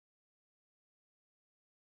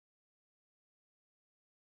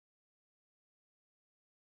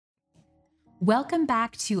Welcome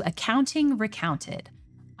back to Accounting Recounted.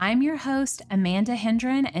 I'm your host, Amanda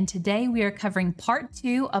Hendren, and today we are covering part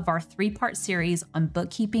 2 of our 3-part series on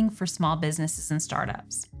bookkeeping for small businesses and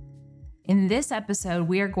startups. In this episode,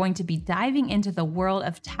 we are going to be diving into the world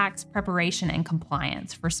of tax preparation and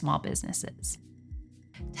compliance for small businesses.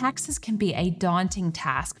 Taxes can be a daunting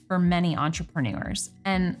task for many entrepreneurs,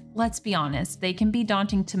 and let's be honest, they can be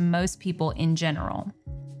daunting to most people in general.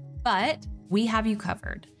 But we have you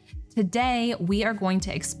covered. Today, we are going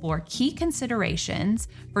to explore key considerations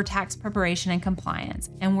for tax preparation and compliance,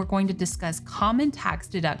 and we're going to discuss common tax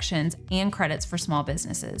deductions and credits for small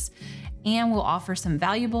businesses. And we'll offer some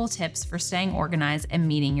valuable tips for staying organized and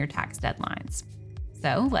meeting your tax deadlines.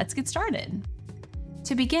 So let's get started.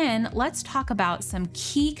 To begin, let's talk about some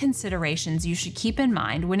key considerations you should keep in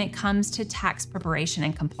mind when it comes to tax preparation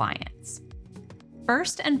and compliance.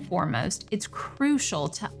 First and foremost, it's crucial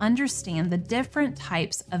to understand the different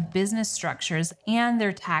types of business structures and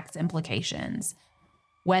their tax implications.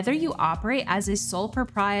 Whether you operate as a sole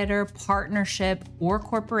proprietor, partnership, or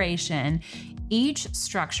corporation, each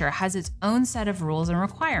structure has its own set of rules and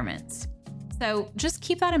requirements. So just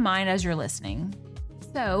keep that in mind as you're listening.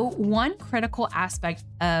 So, one critical aspect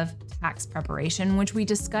of tax preparation, which we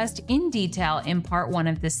discussed in detail in part 1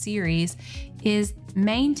 of this series, is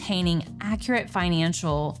maintaining accurate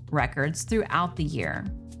financial records throughout the year.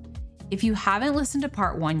 If you haven't listened to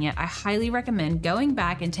part 1 yet, I highly recommend going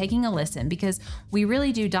back and taking a listen because we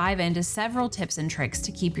really do dive into several tips and tricks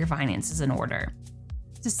to keep your finances in order.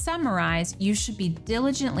 To summarize, you should be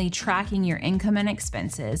diligently tracking your income and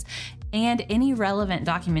expenses and any relevant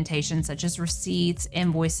documentation such as receipts,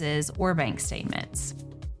 invoices, or bank statements.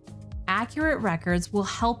 Accurate records will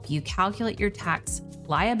help you calculate your tax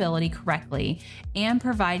liability correctly and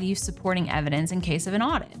provide you supporting evidence in case of an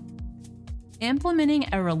audit. Implementing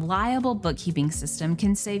a reliable bookkeeping system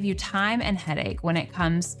can save you time and headache when it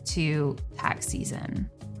comes to tax season.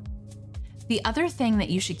 The other thing that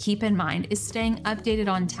you should keep in mind is staying updated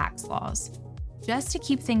on tax laws. Just to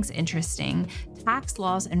keep things interesting, tax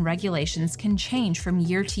laws and regulations can change from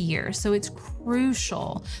year to year, so it's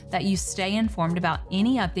crucial that you stay informed about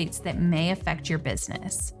any updates that may affect your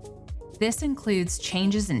business. This includes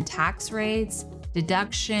changes in tax rates,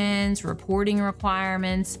 deductions, reporting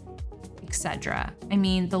requirements, etc. I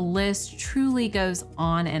mean, the list truly goes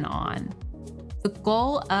on and on. The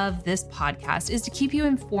goal of this podcast is to keep you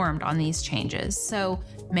informed on these changes, so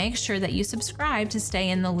make sure that you subscribe to stay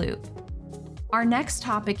in the loop. Our next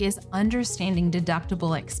topic is understanding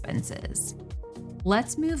deductible expenses.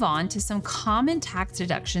 Let's move on to some common tax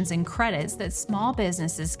deductions and credits that small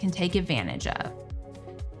businesses can take advantage of.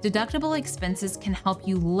 Deductible expenses can help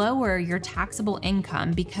you lower your taxable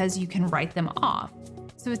income because you can write them off,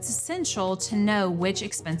 so it's essential to know which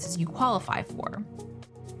expenses you qualify for.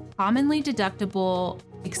 Commonly deductible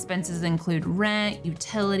expenses include rent,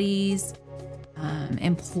 utilities,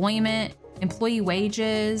 employee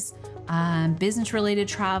wages, business-related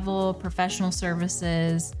travel, professional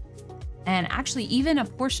services, and actually even a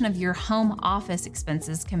portion of your home office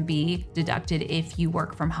expenses can be deducted if you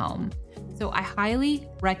work from home. So I highly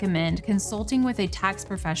recommend consulting with a tax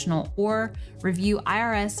professional or review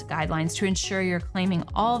IRS guidelines to ensure you're claiming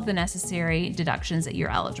all of the necessary deductions that you're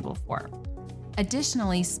eligible for.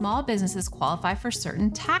 Additionally, small businesses qualify for certain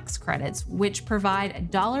tax credits, which provide a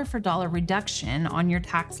dollar-for-dollar reduction on your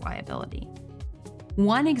tax liability.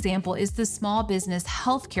 One example is the Small Business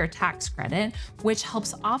Healthcare Tax Credit, which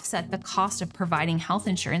helps offset the cost of providing health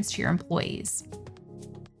insurance to your employees.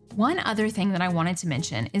 One other thing that I wanted to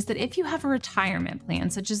mention is that if you have a retirement plan,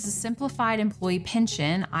 such as a simplified employee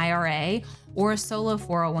pension, IRA, or a solo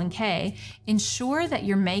 401k, ensure that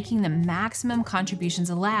you're making the maximum contributions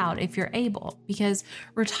allowed if you're able, because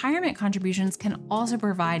retirement contributions can also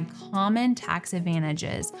provide common tax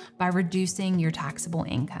advantages by reducing your taxable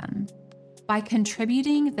income. By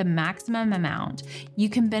contributing the maximum amount, you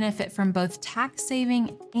can benefit from both tax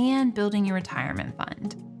saving and building your retirement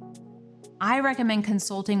fund. I recommend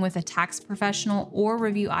consulting with a tax professional or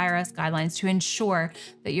review IRS guidelines to ensure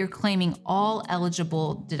that you're claiming all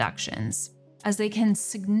eligible deductions, as they can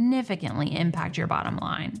significantly impact your bottom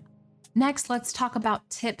line. Next, let's talk about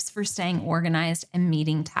tips for staying organized and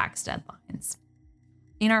meeting tax deadlines.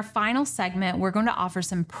 In our final segment, we're going to offer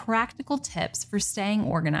some practical tips for staying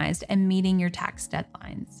organized and meeting your tax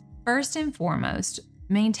deadlines. First and foremost,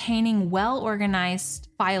 maintaining well-organized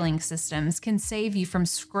filing systems can save you from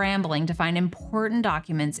scrambling to find important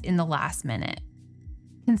documents in the last minute.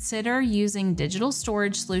 Consider using digital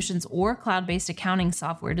storage solutions or cloud-based accounting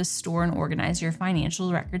software to store and organize your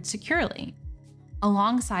financial records securely.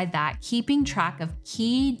 Alongside that, keeping track of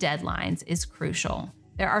key deadlines is crucial.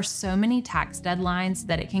 There are so many tax deadlines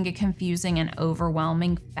that it can get confusing and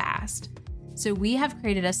overwhelming fast. So we have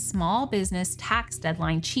created a small business tax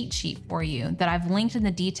deadline cheat sheet for you that I've linked in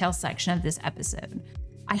the details section of this episode.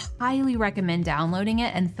 I highly recommend downloading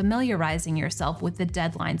it and familiarizing yourself with the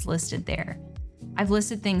deadlines listed there. I've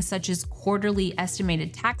listed things such as quarterly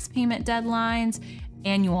estimated tax payment deadlines,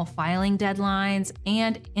 annual filing deadlines,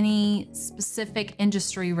 and any specific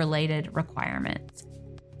industry-related requirements.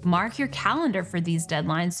 Mark your calendar for these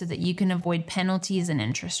deadlines so that you can avoid penalties and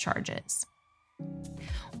interest charges.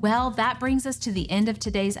 Well, that brings us to the end of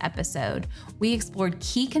today's episode. We explored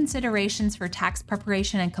key considerations for tax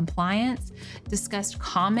preparation and compliance, discussed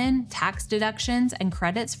common tax deductions and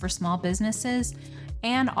credits for small businesses,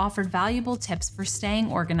 and offered valuable tips for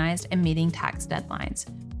staying organized and meeting tax deadlines.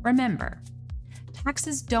 Remember,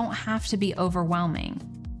 taxes don't have to be overwhelming.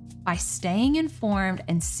 By staying informed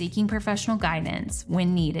and seeking professional guidance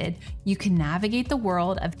when needed, you can navigate the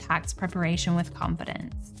world of tax preparation with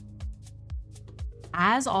confidence.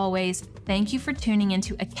 As always, thank you for tuning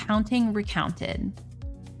into Accounting Recounted.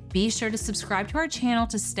 Be sure to subscribe to our channel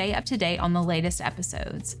to stay up to date on the latest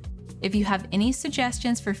episodes. If you have any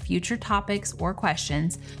suggestions for future topics or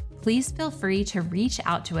questions, please feel free to reach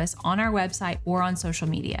out to us on our website or on social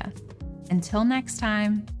media. Until next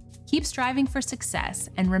time, keep striving for success,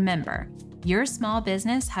 and remember, your small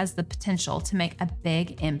business has the potential to make a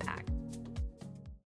big impact.